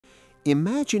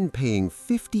Imagine paying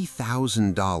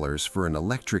 $50,000 for an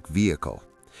electric vehicle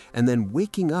and then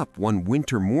waking up one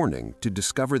winter morning to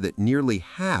discover that nearly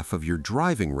half of your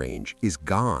driving range is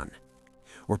gone.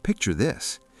 Or picture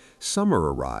this.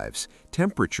 Summer arrives,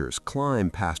 temperatures climb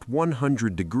past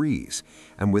 100 degrees,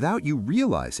 and without you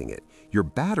realizing it, your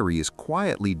battery is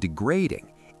quietly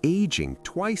degrading, aging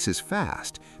twice as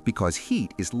fast because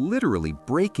heat is literally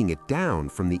breaking it down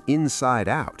from the inside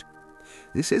out.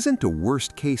 This isn't a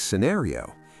worst-case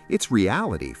scenario. It's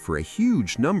reality for a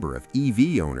huge number of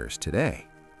EV owners today.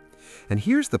 And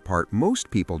here's the part most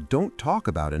people don't talk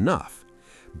about enough.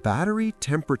 Battery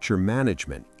temperature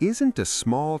management isn't a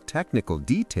small technical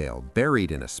detail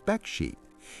buried in a spec sheet.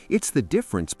 It's the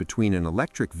difference between an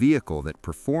electric vehicle that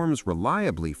performs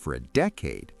reliably for a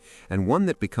decade and one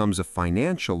that becomes a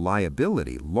financial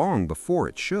liability long before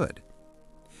it should.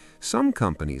 Some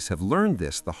companies have learned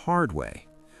this the hard way.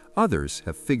 Others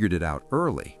have figured it out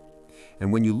early.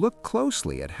 And when you look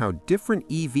closely at how different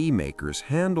EV makers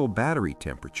handle battery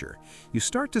temperature, you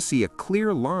start to see a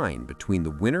clear line between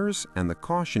the winners and the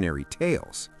cautionary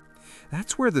tales.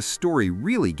 That's where the story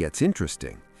really gets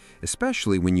interesting,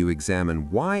 especially when you examine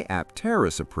why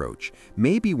Aptera's approach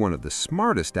may be one of the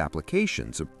smartest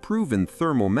applications of proven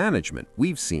thermal management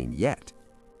we've seen yet.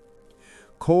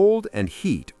 Cold and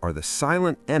heat are the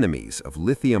silent enemies of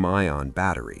lithium-ion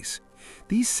batteries.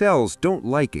 These cells don't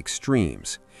like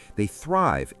extremes. They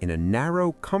thrive in a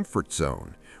narrow comfort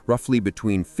zone, roughly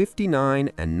between 59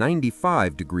 and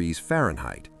 95 degrees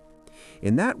Fahrenheit.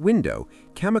 In that window,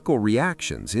 chemical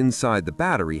reactions inside the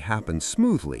battery happen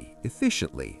smoothly,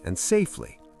 efficiently, and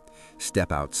safely.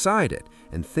 Step outside it,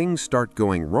 and things start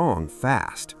going wrong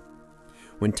fast.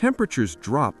 When temperatures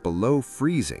drop below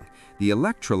freezing, the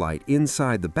electrolyte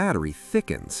inside the battery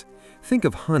thickens. Think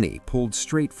of honey pulled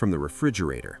straight from the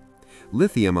refrigerator.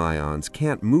 Lithium ions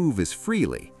can't move as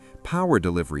freely, power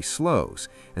delivery slows,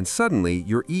 and suddenly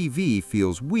your EV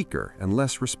feels weaker and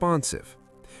less responsive.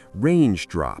 Range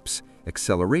drops,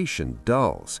 acceleration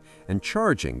dulls, and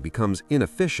charging becomes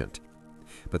inefficient.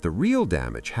 But the real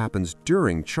damage happens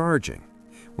during charging.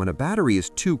 When a battery is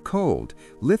too cold,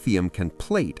 lithium can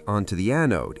plate onto the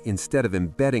anode instead of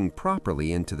embedding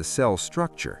properly into the cell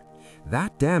structure.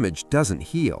 That damage doesn't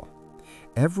heal.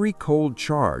 Every cold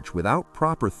charge without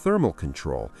proper thermal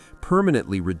control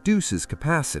permanently reduces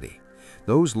capacity.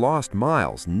 Those lost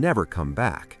miles never come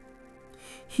back.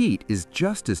 Heat is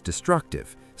just as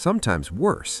destructive, sometimes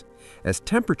worse. As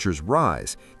temperatures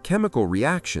rise, chemical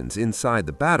reactions inside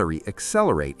the battery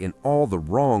accelerate in all the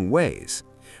wrong ways.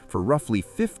 For roughly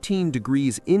 15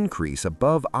 degrees increase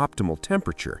above optimal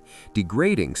temperature,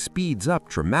 degrading speeds up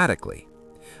dramatically.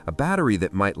 A battery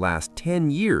that might last 10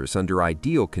 years under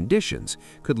ideal conditions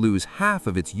could lose half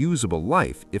of its usable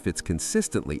life if it's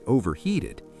consistently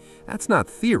overheated. That's not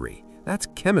theory, that's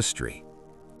chemistry.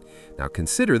 Now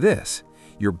consider this.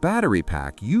 Your battery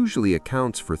pack usually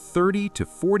accounts for 30 to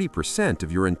 40%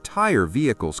 of your entire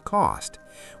vehicle's cost.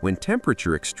 When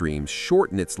temperature extremes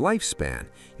shorten its lifespan,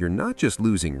 you're not just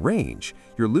losing range,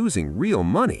 you're losing real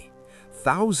money.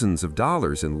 Thousands of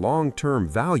dollars in long-term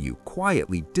value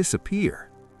quietly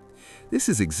disappear. This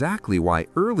is exactly why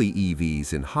early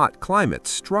EVs in hot climates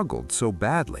struggled so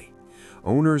badly.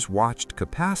 Owners watched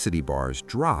capacity bars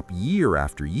drop year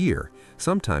after year,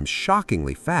 sometimes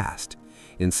shockingly fast.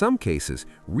 In some cases,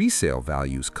 resale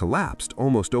values collapsed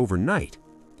almost overnight.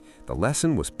 The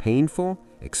lesson was painful,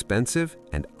 expensive,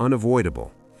 and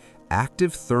unavoidable.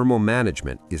 Active thermal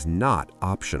management is not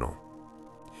optional.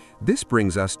 This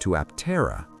brings us to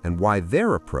Aptera and why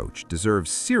their approach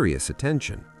deserves serious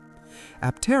attention.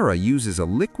 Aptera uses a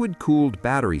liquid-cooled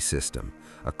battery system,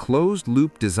 a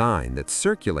closed-loop design that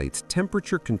circulates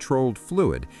temperature-controlled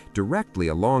fluid directly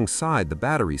alongside the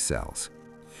battery cells.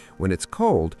 When it's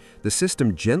cold, the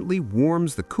system gently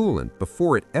warms the coolant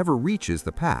before it ever reaches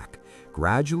the pack,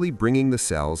 gradually bringing the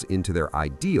cells into their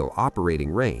ideal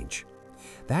operating range.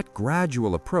 That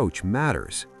gradual approach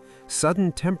matters.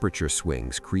 Sudden temperature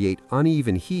swings create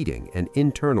uneven heating and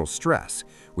internal stress,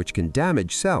 which can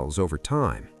damage cells over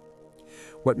time.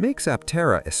 What makes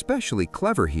Aptera especially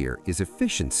clever here is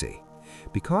efficiency.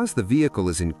 Because the vehicle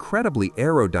is incredibly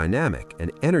aerodynamic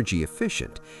and energy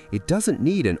efficient, it doesn't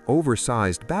need an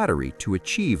oversized battery to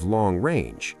achieve long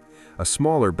range. A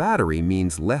smaller battery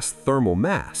means less thermal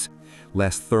mass.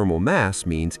 Less thermal mass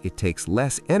means it takes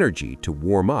less energy to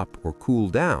warm up or cool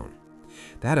down.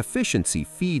 That efficiency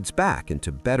feeds back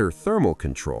into better thermal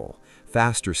control,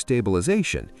 faster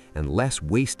stabilization, and less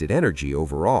wasted energy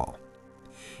overall.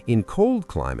 In cold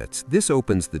climates, this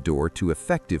opens the door to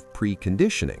effective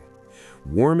preconditioning.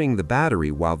 Warming the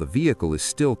battery while the vehicle is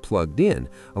still plugged in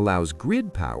allows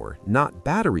grid power, not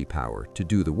battery power, to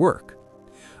do the work.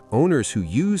 Owners who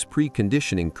use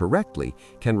preconditioning correctly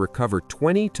can recover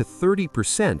 20 to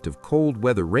 30% of cold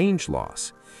weather range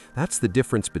loss. That's the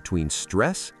difference between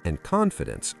stress and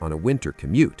confidence on a winter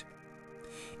commute.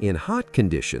 In hot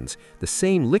conditions, the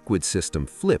same liquid system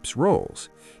flips roles.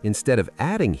 Instead of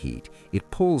adding heat, it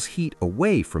pulls heat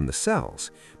away from the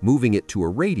cells, moving it to a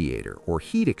radiator or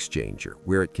heat exchanger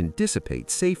where it can dissipate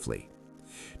safely.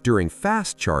 During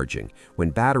fast charging,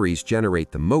 when batteries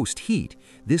generate the most heat,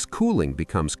 this cooling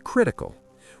becomes critical.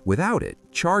 Without it,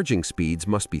 charging speeds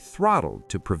must be throttled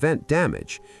to prevent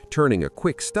damage, turning a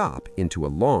quick stop into a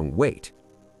long wait.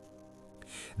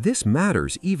 This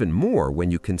matters even more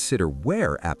when you consider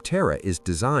where Aptera is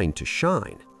designed to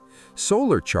shine.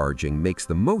 Solar charging makes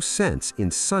the most sense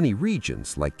in sunny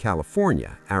regions like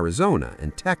California, Arizona,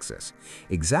 and Texas,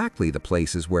 exactly the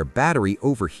places where battery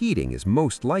overheating is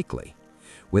most likely.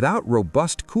 Without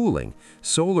robust cooling,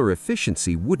 solar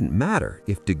efficiency wouldn't matter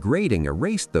if degrading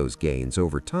erased those gains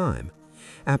over time.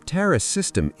 Aptera's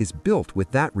system is built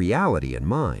with that reality in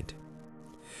mind.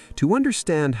 To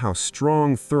understand how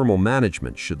strong thermal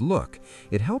management should look,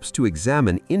 it helps to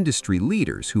examine industry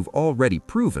leaders who've already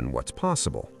proven what's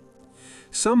possible.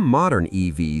 Some modern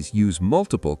EVs use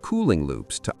multiple cooling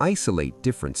loops to isolate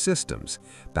different systems,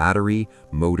 battery,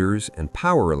 motors, and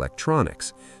power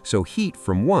electronics, so heat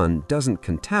from one doesn't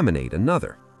contaminate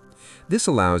another. This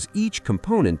allows each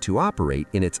component to operate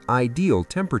in its ideal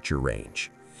temperature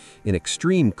range. In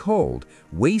extreme cold,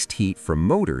 waste heat from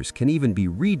motors can even be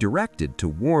redirected to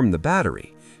warm the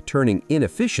battery, turning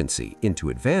inefficiency into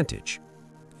advantage.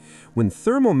 When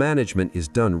thermal management is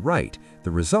done right,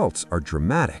 the results are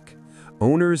dramatic.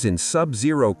 Owners in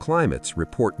sub-zero climates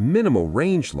report minimal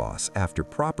range loss after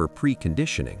proper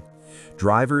preconditioning.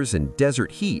 Drivers in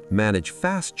desert heat manage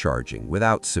fast charging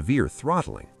without severe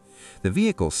throttling. The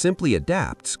vehicle simply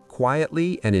adapts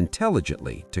quietly and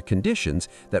intelligently to conditions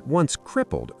that once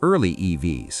crippled early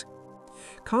EVs.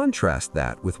 Contrast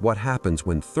that with what happens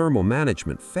when thermal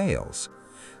management fails.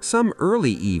 Some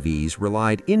early EVs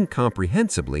relied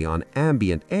incomprehensibly on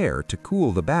ambient air to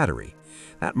cool the battery.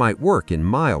 That might work in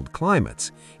mild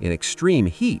climates. In extreme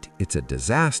heat, it's a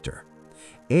disaster.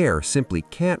 Air simply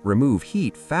can't remove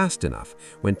heat fast enough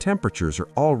when temperatures are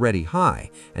already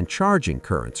high and charging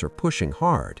currents are pushing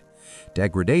hard.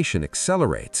 Degradation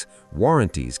accelerates,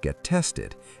 warranties get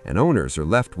tested, and owners are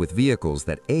left with vehicles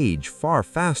that age far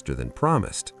faster than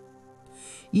promised.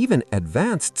 Even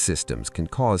advanced systems can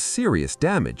cause serious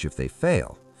damage if they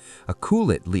fail. A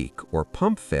coolant leak or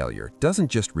pump failure doesn't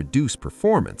just reduce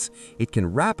performance, it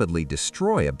can rapidly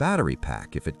destroy a battery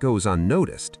pack if it goes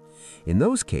unnoticed. In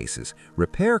those cases,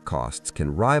 repair costs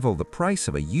can rival the price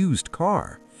of a used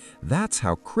car. That's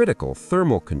how critical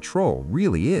thermal control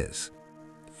really is.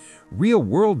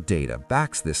 Real-world data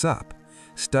backs this up.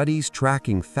 Studies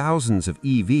tracking thousands of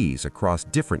EVs across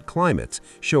different climates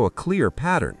show a clear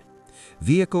pattern.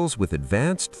 Vehicles with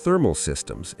advanced thermal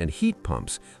systems and heat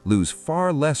pumps lose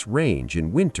far less range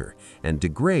in winter and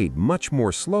degrade much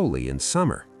more slowly in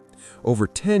summer. Over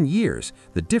 10 years,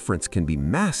 the difference can be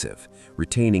massive,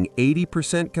 retaining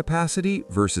 80% capacity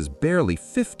versus barely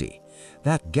 50%.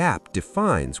 That gap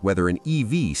defines whether an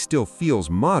EV still feels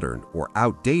modern or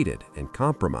outdated and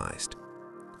compromised.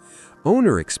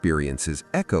 Owner experiences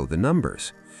echo the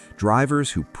numbers.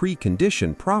 Drivers who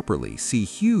precondition properly see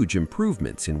huge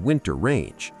improvements in winter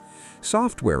range.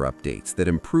 Software updates that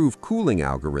improve cooling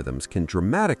algorithms can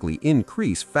dramatically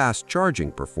increase fast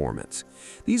charging performance.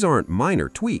 These aren't minor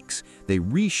tweaks, they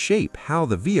reshape how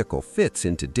the vehicle fits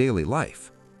into daily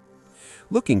life.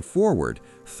 Looking forward,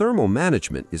 thermal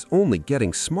management is only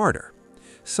getting smarter.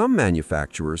 Some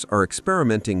manufacturers are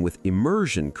experimenting with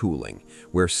immersion cooling,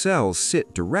 where cells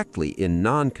sit directly in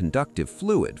non-conductive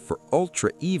fluid for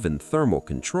ultra-even thermal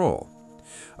control.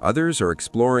 Others are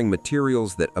exploring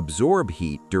materials that absorb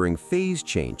heat during phase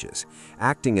changes,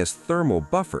 acting as thermal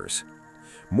buffers.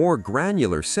 More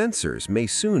granular sensors may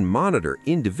soon monitor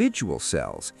individual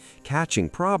cells, catching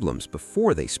problems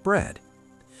before they spread.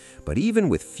 But even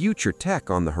with future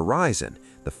tech on the horizon,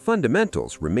 the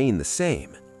fundamentals remain the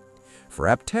same. For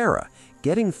Aptera,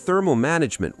 getting thermal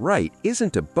management right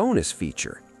isn't a bonus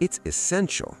feature, it's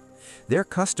essential. Their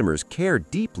customers care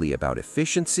deeply about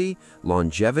efficiency,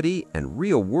 longevity, and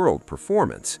real-world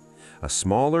performance. A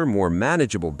smaller, more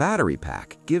manageable battery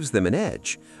pack gives them an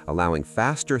edge, allowing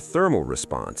faster thermal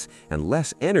response and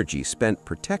less energy spent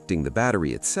protecting the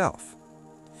battery itself.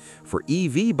 For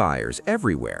EV buyers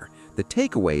everywhere, the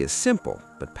takeaway is simple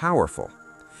but powerful.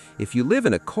 If you live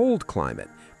in a cold climate,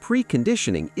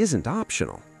 preconditioning isn't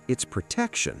optional, it's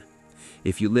protection.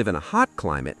 If you live in a hot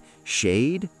climate,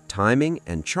 shade, timing,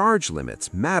 and charge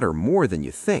limits matter more than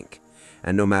you think.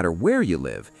 And no matter where you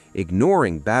live,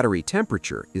 ignoring battery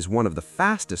temperature is one of the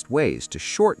fastest ways to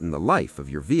shorten the life of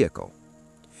your vehicle.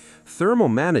 Thermal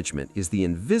management is the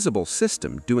invisible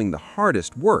system doing the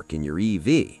hardest work in your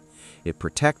EV. It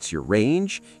protects your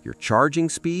range, your charging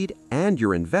speed, and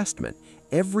your investment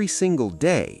every single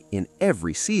day in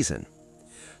every season.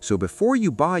 So before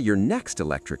you buy your next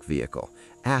electric vehicle,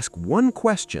 ask one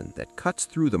question that cuts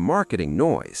through the marketing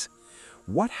noise.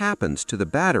 What happens to the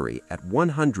battery at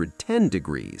 110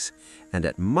 degrees and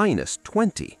at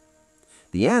 -20?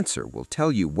 The answer will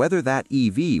tell you whether that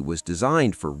EV was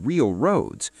designed for real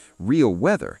roads, real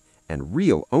weather, and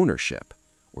real ownership,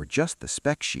 or just the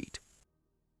spec sheet.